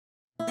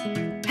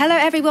Hello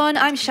everyone,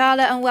 I'm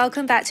Charlotte and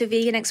welcome back to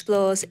Vegan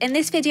Explores. In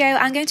this video,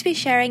 I'm going to be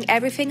sharing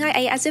everything I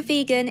ate as a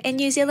vegan in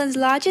New Zealand's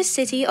largest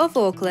city of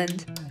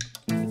Auckland.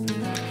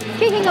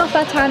 Kicking off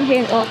our time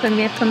here in Auckland,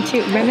 we have come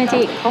to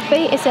Remedy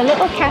Coffee. It's a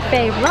little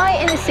cafe right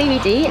in the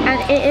CBD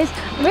and it is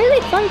really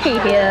funky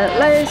here.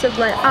 Loads of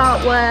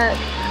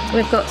artwork.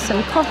 We've got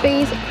some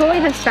coffees. Corey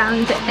has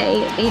found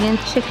a vegan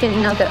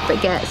chicken nugget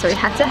baguette, so we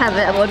had to have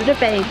it. I ordered a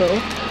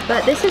bagel,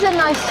 but this is a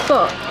nice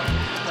spot.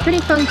 Pretty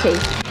funky.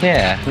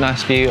 Yeah,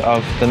 nice view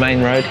of the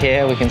main road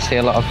here. We can see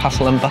a lot of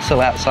hustle and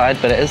bustle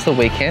outside, but it is the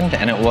weekend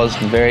and it was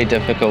very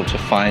difficult to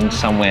find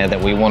somewhere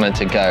that we wanted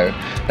to go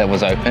that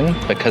was open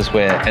because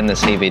we're in the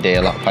CBD.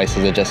 A lot of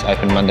places are just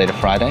open Monday to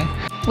Friday.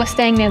 We're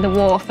staying near the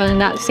wharf and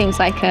that seems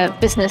like a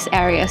business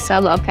area, so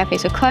a lot of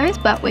cafes are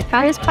closed, but we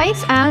found this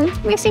place and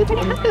we seem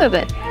pretty happy with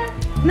it.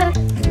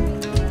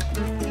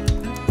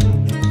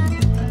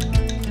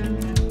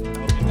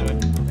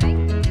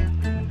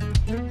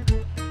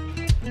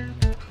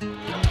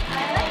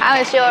 How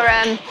is your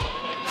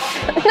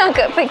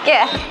nugget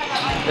baguette?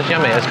 It's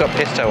yummy, it's got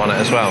pesto on it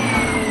as well.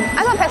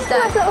 I got pesto.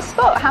 Nice little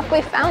spot. Have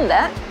we found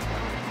it?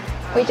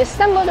 We just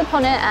stumbled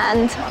upon it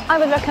and I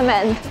would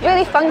recommend.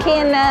 Really funky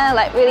in there,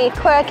 really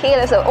quirky,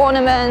 there's little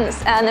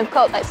ornaments and they've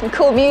got some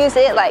cool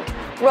music like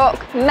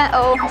rock,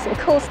 metal, some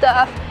cool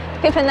stuff.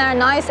 People in there are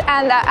nice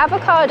and that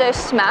avocado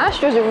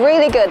smash was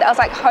really good. That was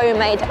like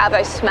homemade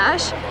avo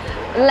smash.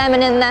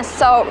 Lemon in there,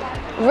 salt,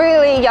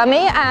 really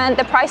yummy and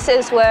the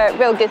prices were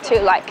real good too,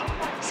 like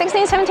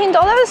 $16,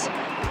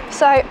 $17,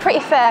 so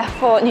pretty fair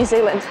for New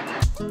Zealand.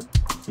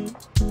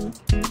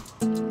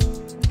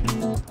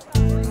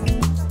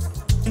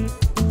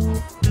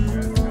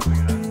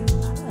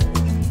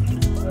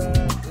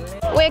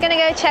 We're going to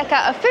go check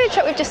out a food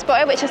truck we've just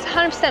spotted, which is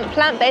 100%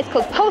 plant-based,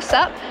 called Pulse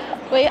Up.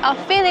 We are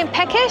feeling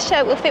peckish,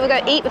 so we'll think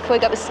we'll go eat before we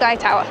go to the Sky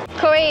Tower.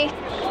 Corey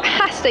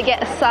has to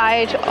get a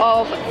side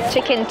of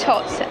chicken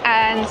tots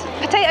and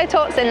potato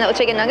tots and little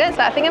chicken nuggets.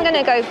 So I think I'm going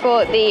to go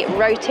for the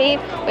roti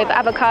with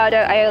avocado,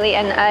 aioli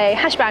and a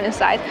hash brown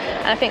inside.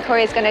 And I think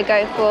Corey's going to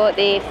go for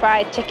the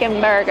fried chicken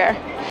burger.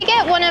 Can you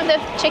get one of the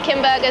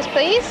chicken burgers,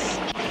 please?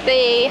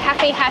 The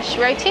happy hash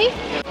roti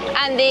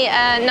and the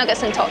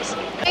nuggets and tots.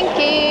 Thank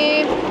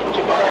you.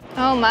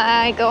 Oh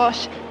my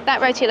gosh. That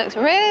roti looks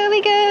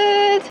really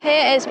good.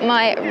 Here is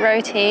my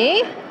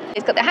roti.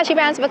 It's got the hashi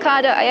browns,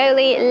 avocado,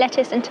 aioli,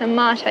 lettuce and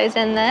tomatoes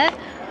in there.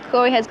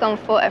 Corey has gone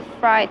for a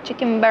fried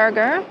chicken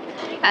burger.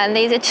 And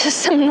these are just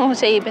some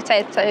naughty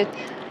potato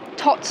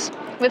tots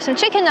with some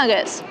chicken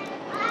nuggets.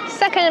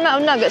 Second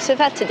amount of nuggets we've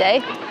had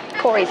today.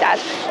 Corey's had.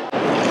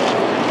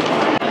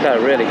 They're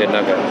a really good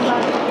nugget.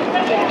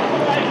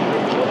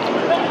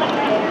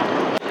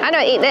 How do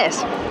I eat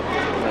this?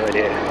 No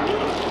idea.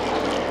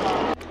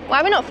 Why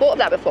have we not thought of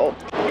that before?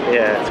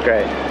 Yeah, it's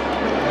great.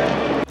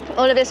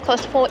 All of this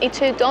cost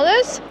 $42,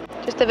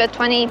 just over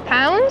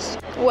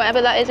 £20,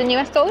 whatever that is in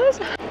US dollars.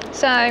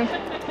 So, I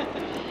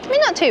mean,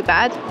 not too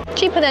bad.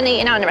 Cheaper than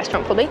eating out in a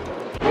restaurant, probably.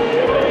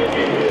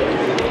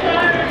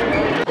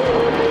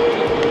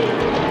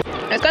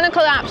 It's gonna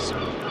collapse,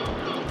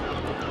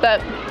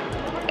 but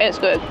it's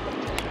good.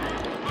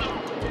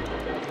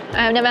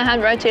 I've never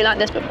had roti like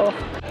this before.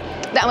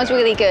 That was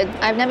really good.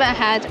 I've never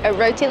had a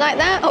roti like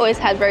that. Always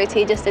had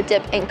roti just to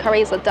dip in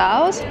curries or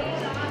dals.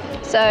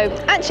 So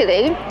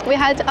actually, we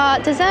had our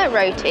dessert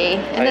roti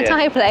in the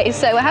Thai place.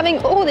 So we're having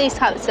all these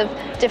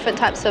different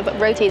types of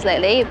rotis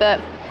lately, but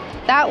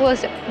that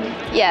was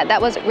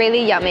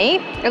really yummy.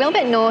 A little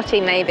bit naughty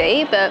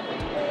maybe, but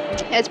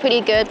it's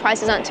pretty good.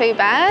 Prices aren't too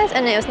bad,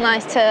 and it was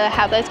nice to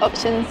have those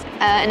options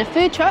in a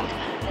food truck,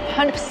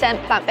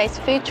 100%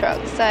 plant-based food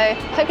truck. So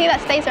hopefully that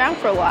stays around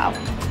for a while.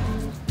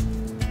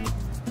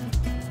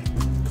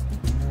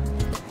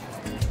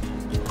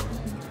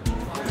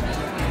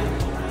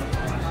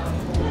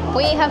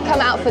 We have come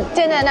out for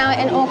dinner now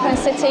in Auckland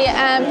City,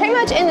 and pretty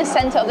much in the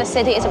centre of the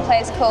city is a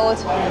place called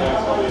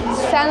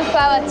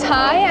Sunflower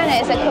Thai, and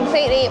it is a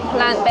completely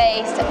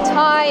plant-based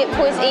Thai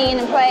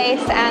cuisine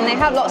place, and they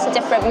have lots of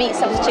different meat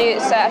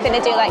substitutes. So I think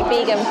they do like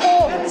vegan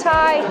pork,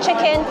 Thai,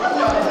 chicken.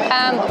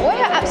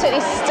 We're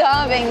absolutely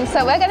starving,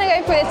 so we're going to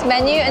go through this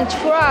menu and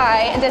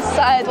try and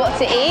decide what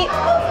to eat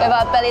with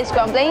our bellies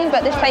grumbling.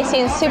 But this place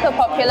seems super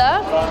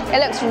popular. It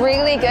looks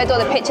really good, all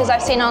the pictures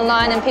I've seen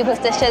online and people's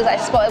dishes I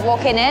spotted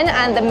walking in,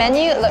 and the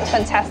menu looks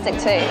fantastic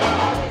too.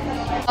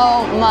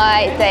 Oh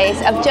my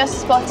days, I've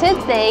just spotted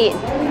the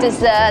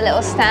dessert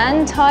little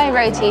stand, Thai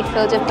roti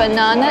filled with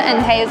banana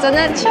and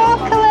hazelnut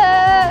chocolate.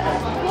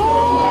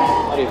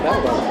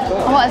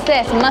 What's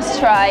this? Must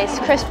try. It's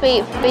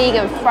crispy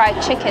vegan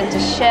fried chicken to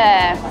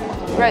share.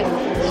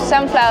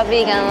 Sunflower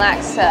vegan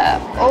laksa.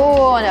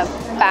 Oh, and a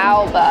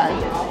bao bun.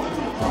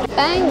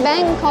 Bang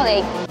Bang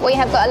Cauli. We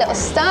have got a little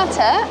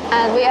starter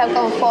and we have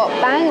gone for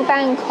Bang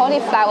Bang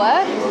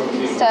cauliflower.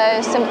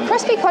 So some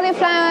crispy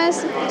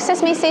cauliflowers,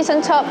 sesame seeds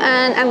on top,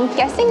 and I'm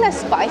guessing they're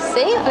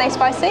spicy. Are they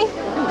spicy?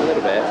 A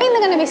little bit. I think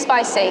they're going to be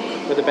spicy.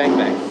 With the Bang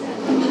Bang.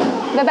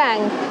 The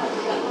Bang.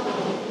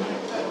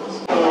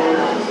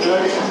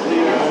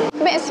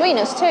 A bit of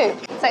sweetness too.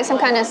 It's like some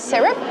kind of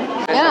syrup.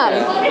 Yeah.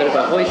 A bit of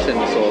a hoisin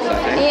sauce,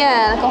 I think.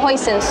 Yeah, like a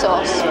hoisin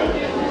sauce.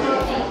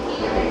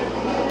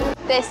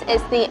 This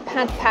is the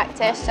pad pak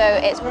dish, so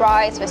it's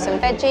rice with some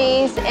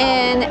veggies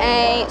in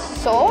a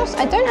sauce.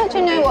 I don't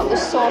actually know what the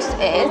sauce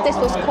is. This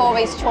was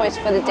Corey's choice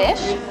for the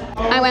dish.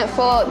 I went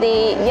for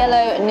the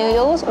yellow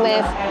noodles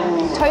with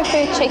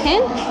tofu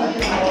chicken.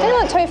 I don't know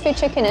what tofu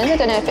chicken is. I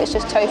don't know if it's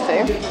just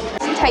tofu.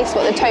 Let's taste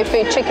what the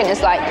tofu chicken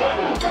is like.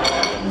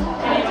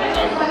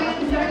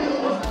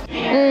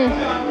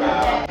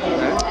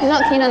 I'm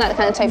not keen on that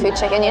kind of tofu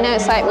chicken. You know,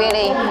 it's like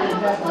really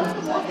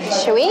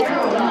chewy.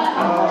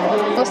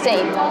 We'll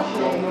see.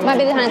 Might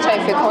be the kind of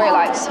tofu Corey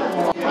likes.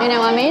 You know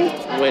what I mean?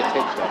 Weird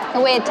texture.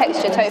 A weird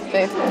texture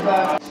tofu.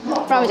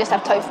 Rather just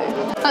have tofu.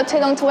 Not too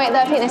long to wait though.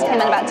 I think this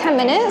came in about 10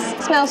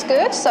 minutes. Smells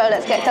good, so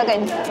let's get dug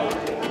in.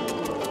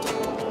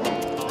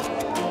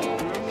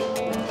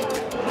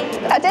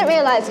 I didn't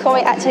realise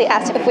Corey actually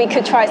asked if we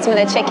could try some of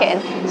the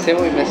chicken. See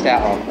what we missed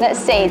out on. Let's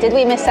see, did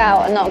we miss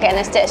out on not getting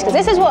this dish? Because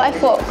this is what I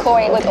thought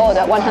Corey would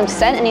order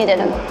 100% and he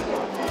didn't.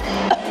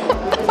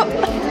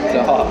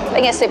 It's hot. I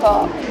think it's super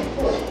hot.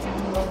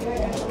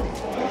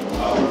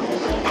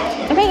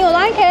 I think you'll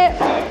like it.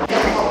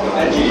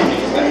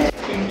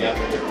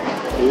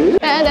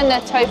 Better than the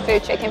tofu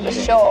chicken for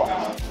sure.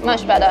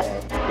 Much better.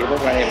 You're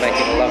already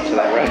making love to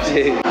that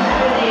roti.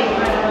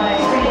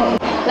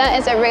 That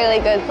is a really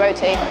good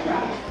roti.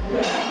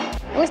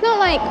 It's not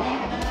like,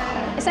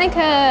 it's like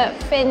a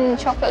thin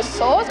chocolate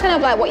sauce, kind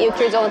of like what you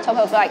drizzle on top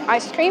of like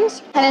ice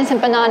creams, and then some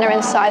banana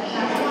inside.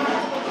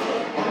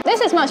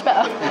 This is much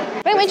better.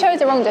 I think we chose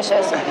the wrong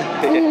dishes.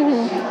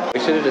 We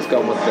should have just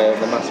gone with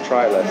the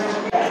must-try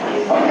list.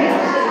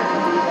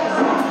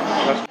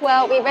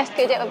 Well, we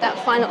rescued it with that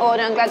final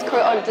order. I'm glad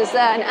Corey ordered dessert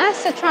and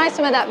asked to try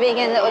some of that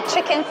vegan little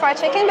chicken, fried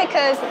chicken,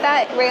 because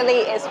that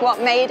really is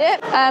what made it.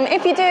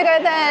 If you do go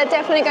there,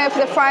 definitely go for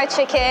the fried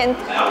chicken.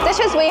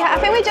 Dishes we have,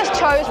 I think we just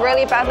chose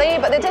really badly,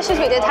 but the dishes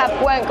we did have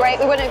weren't great.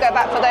 We wouldn't go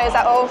back for those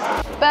at all.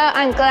 But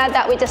I'm glad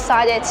that we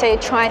decided to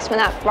try some of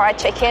that fried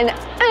chicken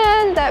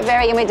and that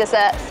very yummy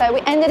dessert. So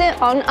we ended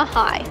it on a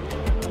high.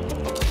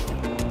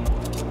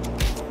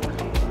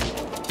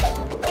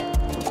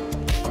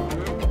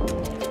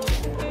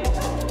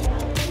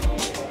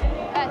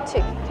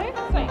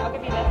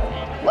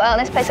 Well,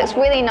 this place looks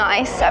really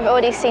nice. I've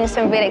already seen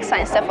some really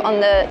exciting stuff on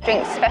the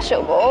drink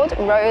special board.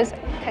 Rose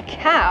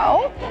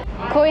cacao.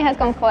 Corey has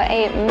gone for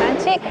a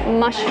magic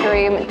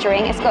mushroom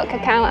drink. It's got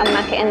cacao and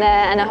maca in there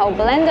and a whole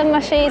blend of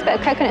mushies,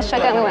 but coconut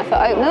sugar, and we went for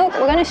oat milk.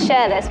 We're going to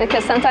share this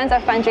because sometimes I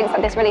find drinks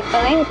like this really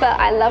filling, but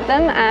I love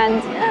them,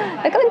 and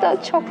they've got little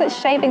chocolate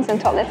shavings on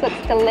top. This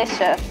looks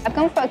delicious. I've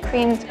gone for a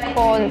creamed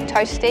corn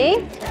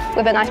toasty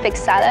with a nice big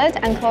salad,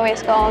 and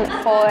Corey's gone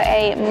for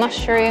a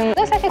mushroom.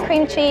 Looks like a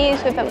cream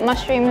cheese with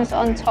mushrooms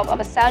on top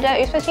of a sourdough. It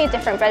was supposed to be a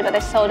different bread, but they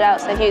sold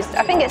out, so they've used,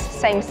 I think it's the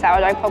same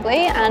sourdough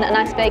probably, and a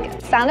nice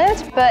big salad,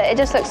 but it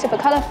just looks super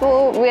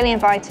colourful, really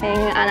inviting,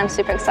 and I'm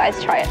super excited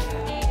to try it.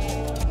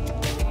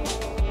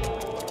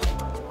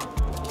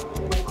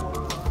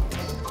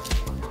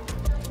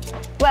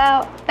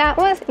 Well, that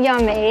was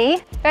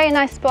yummy. Very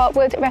nice spot,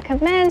 would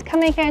recommend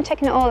coming here and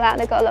checking it all out.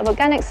 They've got a lot of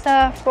organic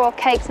stuff, raw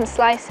cakes and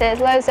slices,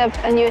 loads of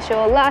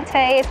unusual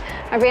lattes.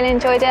 I really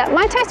enjoyed it.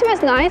 My toasty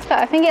was nice, but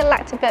I think it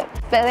lacked a bit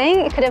of filling.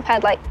 It could have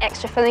had like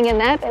extra filling in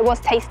there, but it was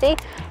tasty.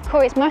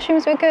 Corey's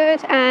mushrooms were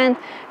good, and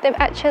they've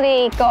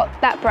actually got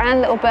that brand,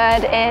 Little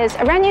Bird, is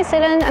around New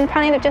Zealand, and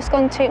apparently they've just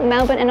gone to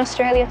Melbourne in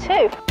Australia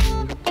too.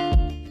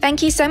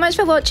 Thank you so much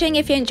for watching.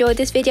 If you enjoyed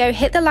this video,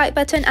 hit the like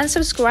button and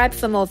subscribe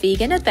for more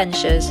vegan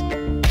adventures.